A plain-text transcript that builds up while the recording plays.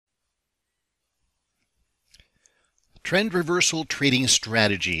Trend reversal trading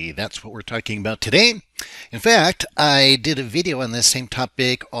strategy. That's what we're talking about today. In fact, I did a video on this same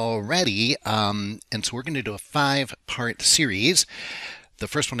topic already, and so we're going to do a 5-part series. The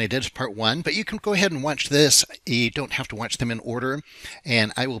first one I did is part 1, but you can go ahead and watch this. You don't have to watch them in order,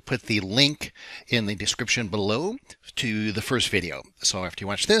 and I will put the link in the description below to the first video. So after you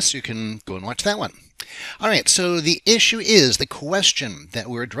watch this, you can go and watch that one. All right, so the issue is, the question that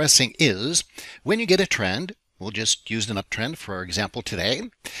we're addressing is, when you get a trend, we'll just use an uptrend for our example today,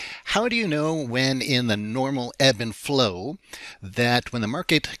 how do you know when in the normal ebb and flow that when the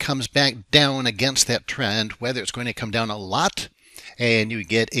market comes back down against that trend, whether it's going to come down a lot and you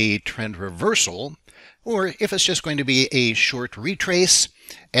get a trend reversal, or if it's just going to be a short retrace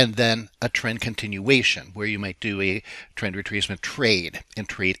and then a trend continuation, where you might do a trend retracement trade and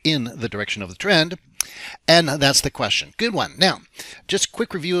trade in the direction of the trend. And that's the question. Good one. Now, just a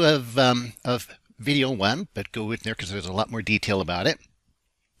quick review of video 1, but go with there because there's a lot more detail about it.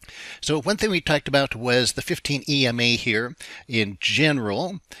 So one thing we talked about was the 15 EMA here. In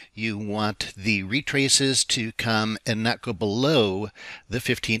general, you want the retraces to come and not go below the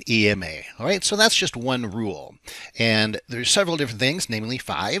 15 EMA. All right, so that's just one rule. And there's several different things, namely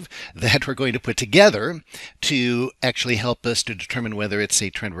 5, that we're going to put together to actually help us to determine whether it's a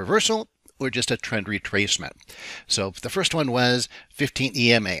trend reversal or just a trend retracement. So the first one was 15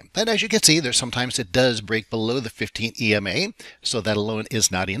 EMA. But as you can see, there's sometimes it does break below the 15 EMA, so that alone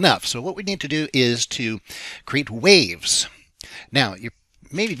is not enough. So what we need to do is to create waves. Now, you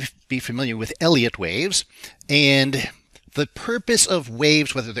may be familiar with Elliott waves, and the purpose of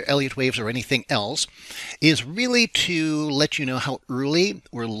waves, whether they're Elliott waves or anything else, is really to let you know how early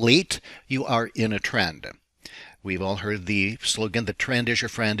or late you are in a trend. We've all heard the slogan, the trend is your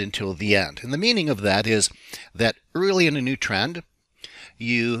friend until the end. And the meaning of that is that early in a new trend,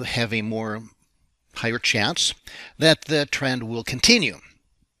 you have a higher chance that the trend will continue.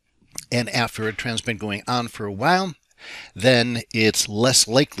 And after a trend's been going on for a while, then it's less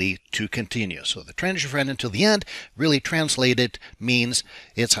likely to continue. So the trend is your friend until the end, really translated, means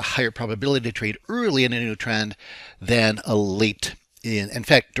it's a higher probability to trade early in a new trend than a late. In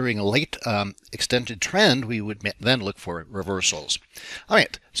fact, during a late extended trend, we would then look for reversals. All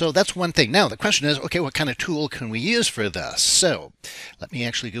right, so that's one thing. Now, the question is, okay, what kind of tool can we use for this? So let me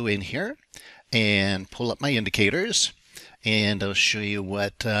actually go in here and pull up my indicators, and I'll show you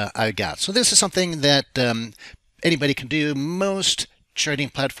what I got. So this is something that anybody can do. Most trading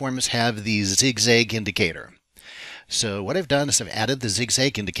platforms have the zigzag indicator. So what I've done is I've added the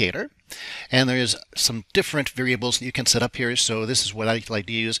zigzag indicator, and there's some different variables that you can set up here. So this is what I like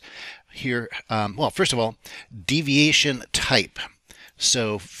to use here. Well, first of all, deviation type.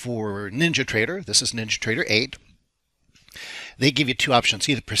 So for NinjaTrader, this is NinjaTrader 8. They give you 2 options,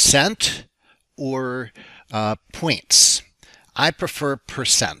 either percent or points. I prefer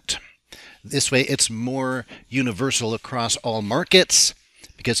percent. This way it's more universal across all markets,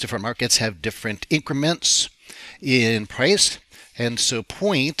 because different markets have different increments in price, and so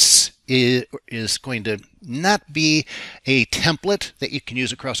points is going to not be a template that you can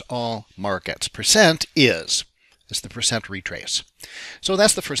use across all markets. Percent is. It's the percent retrace. So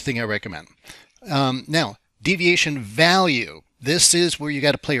that's the first thing I recommend. Now, deviation value. This is where you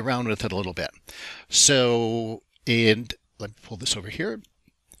got to play around with it a little bit. So, and let me pull this over here.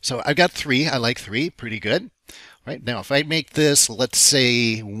 So I've got 3. I like 3. Pretty good. Right now, if I make this, let's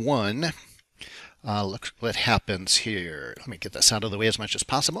say 1, look what happens here. Let me get this out of the way as much as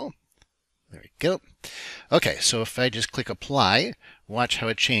possible. There we go. Okay, so if I just click apply, watch how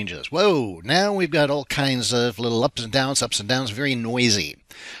it changes. Whoa, now we've got all kinds of little ups and downs, very noisy.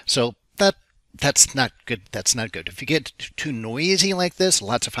 So that's not good. That's not good. If you get too noisy like this,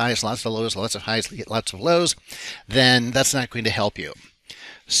 lots of highs, lots of lows, lots of highs, lots of lows, then that's not going to help you.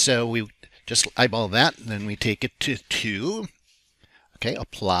 So we just eyeball that, and then we take it to 2. Okay,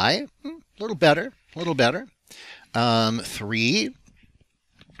 apply. A little better, a little better. 3.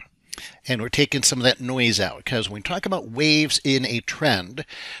 And we're taking some of that noise out, because when we talk about waves in a trend,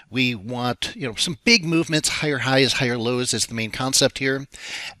 we want, some big movements. Higher highs, higher lows is the main concept here.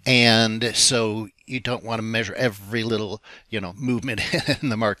 And so you don't want to measure every little, movement in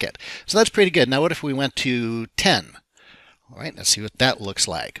the market. So that's pretty good. Now, what if we went to 10? All right, let's see what that looks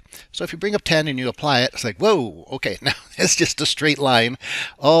like. So if you bring up 10 and you apply it, it's like, whoa, okay, now it's just a straight line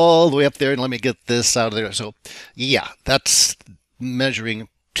all the way up there, and let me get this out of there. So yeah, that's measuring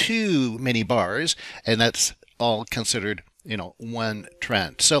too many bars, and that's all considered, one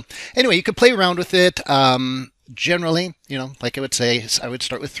trend. So anyway, you could play around with it. Generally, like I would say, I would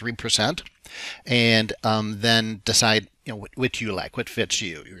start with 3%. and then decide what you like, what fits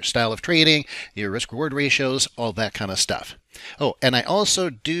you, your style of trading, your risk reward ratios, all that kind of stuff. Oh, and I also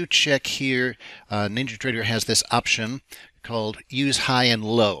do check here, NinjaTrader has this option called use high and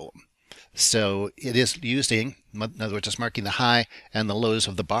low. So it is using, in other words, it's marking the high and the lows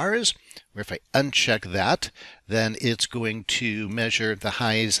of the bars, where if I uncheck that, then it's going to measure the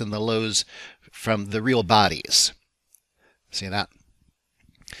highs and the lows from the real bodies. See that?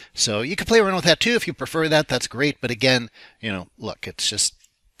 So you can play around with that too if you prefer that. That's great. But again, look, it's just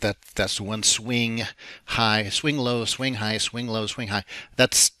that's one swing high, swing low, swing high, swing low, swing high.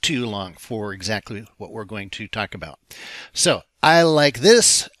 That's too long for exactly what we're going to talk about. So I like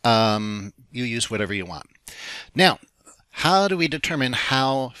this. You use whatever you want. Now, how do we determine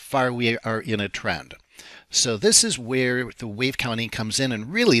how far we are in a trend? So this is where the wave counting comes in,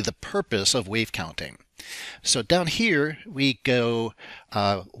 and really the purpose of wave counting. So down here we go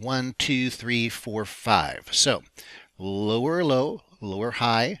 1, 2, 3, 4, 5. So lower low, lower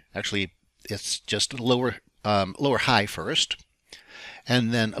high. Actually, it's just lower high first,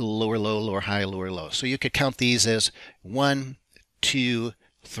 and then lower low, lower high, lower low. So you could count these as 1, 2,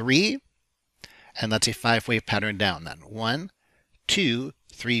 3, and that's a 5-wave pattern down. Then 1, 2,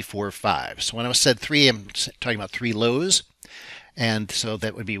 3, 4, 5. So when I said 3, I'm talking about 3 lows. And so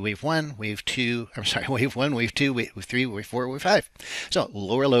that would be wave 1, wave 2, I'm sorry, wave 1, wave 2, wave 3, wave 4, wave 5. So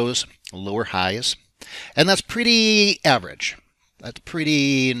lower lows, lower highs. And that's pretty average. That's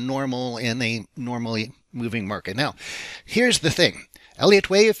pretty normal in a normally moving market. Now, here's the thing. Elliott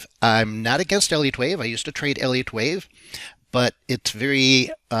wave, I'm not against Elliott wave. I used to trade Elliott wave. But it's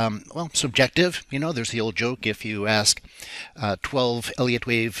very, subjective. There's the old joke, if you ask 12 Elliott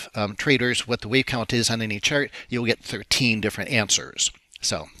wave traders what the wave count is on any chart, you'll get 13 different answers.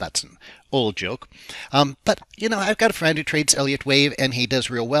 So that's an old joke. But I've got a friend who trades Elliott wave, and he does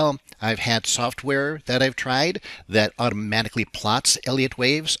real well. I've had software that I've tried that automatically plots Elliott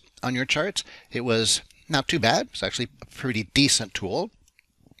waves on your charts. It was not too bad. It's actually a pretty decent tool.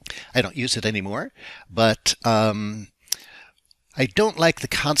 I don't use it anymore, but I don't like the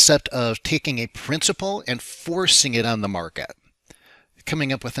concept of taking a principle and forcing it on the market.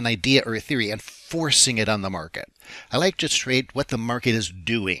 Coming up with an idea or a theory and forcing it on the market. I like to trade what the market is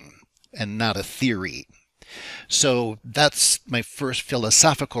doing and not a theory. So that's my first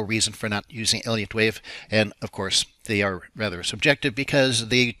philosophical reason for not using Elliott wave. And of course, they are rather subjective because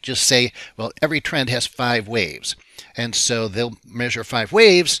they just say, well, every trend has 5 waves. And so they'll measure 5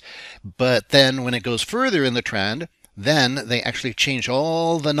 waves, but then when it goes further in the trend, then they actually change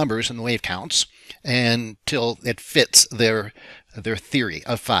all the numbers in the wave counts until it fits their theory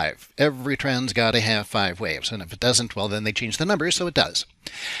of 5. Every trend's got to have 5 waves, and if it doesn't, well, then they change the numbers, so it does.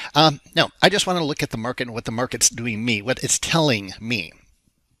 No, I just want to look at the market and what the market's doing me, what it's telling me.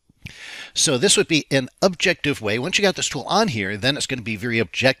 So this would be an objective way. Once you got this tool on here, then it's going to be very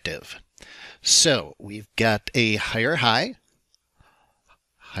objective. So we've got a higher high,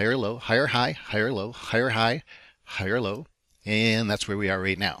 higher low, higher high, higher low, higher high, higher low, and that's where we are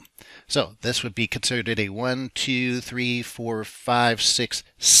right now. So this would be considered a 1, 2, 3, 4, 5, 6,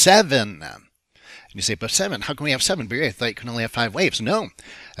 7. And you say, but 7, how can we have 7? But I thought you can only have 5 waves. No,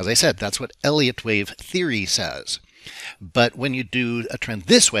 as I said, that's what Elliott wave theory says. But when you do a trend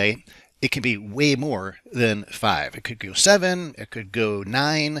this way, it can be way more than 5. It could go 7, it could go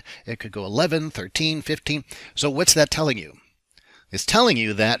 9, it could go 11, 13, 15. So what's that telling you? It's telling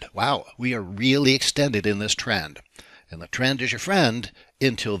you that, wow, we are really extended in this trend. And the trend is your friend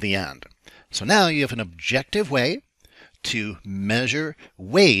until the end. So now you have an objective way to measure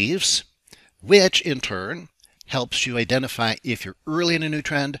waves, which in turn helps you identify if you're early in a new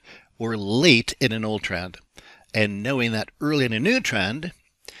trend or late in an old trend. And knowing that early in a new trend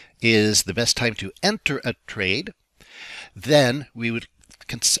is the best time to enter a trade, then we would,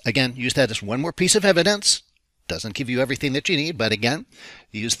 again, use that as one more piece of evidence. Doesn't give you everything that you need, but again,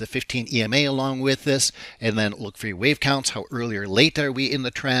 use the 15 EMA along with this, and then look for your wave counts. How early or late are we in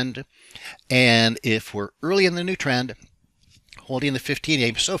the trend? And if we're early in the new trend, holding the 15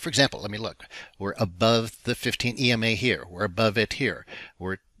 EMA. So for example, let me look. We're above the 15 EMA here. We're above it here.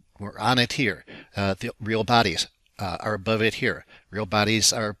 We're on it here. The real bodies are above it here. Real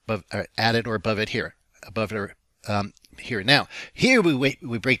bodies are at it or above it here. Above it or here. Now, here we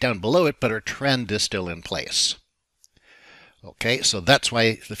break down below it, but our trend is still in place. Okay, so that's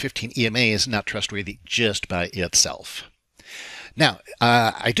why the 15 EMA is not trustworthy just by itself. Now,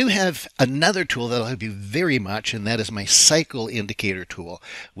 I do have another tool that will help you very much, and that is my cycle indicator tool,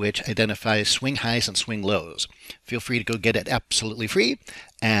 which identifies swing highs and swing lows. Feel free to go get it absolutely free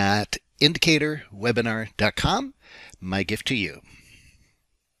at indicatorwebinar.com. My gift to you.